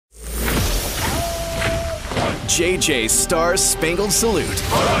JJ's Star Spangled Salute.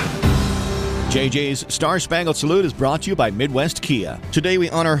 JJ's Star Spangled Salute is brought to you by Midwest Kia. Today we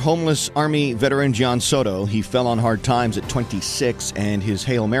honor homeless Army veteran John Soto. He fell on hard times at 26, and his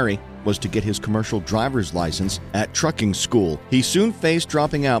Hail Mary was to get his commercial driver's license at trucking school. He soon faced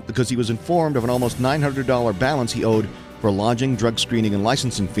dropping out because he was informed of an almost $900 balance he owed for lodging, drug screening, and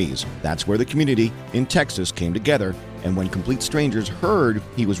licensing fees. That's where the community in Texas came together, and when complete strangers heard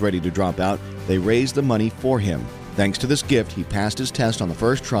he was ready to drop out, they raised the money for him. Thanks to this gift, he passed his test on the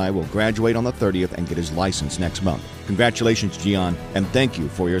first try, will graduate on the 30th, and get his license next month. Congratulations, Gian, and thank you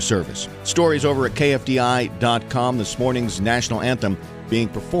for your service. Stories over at KFDI.com. This morning's national anthem being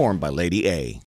performed by Lady A.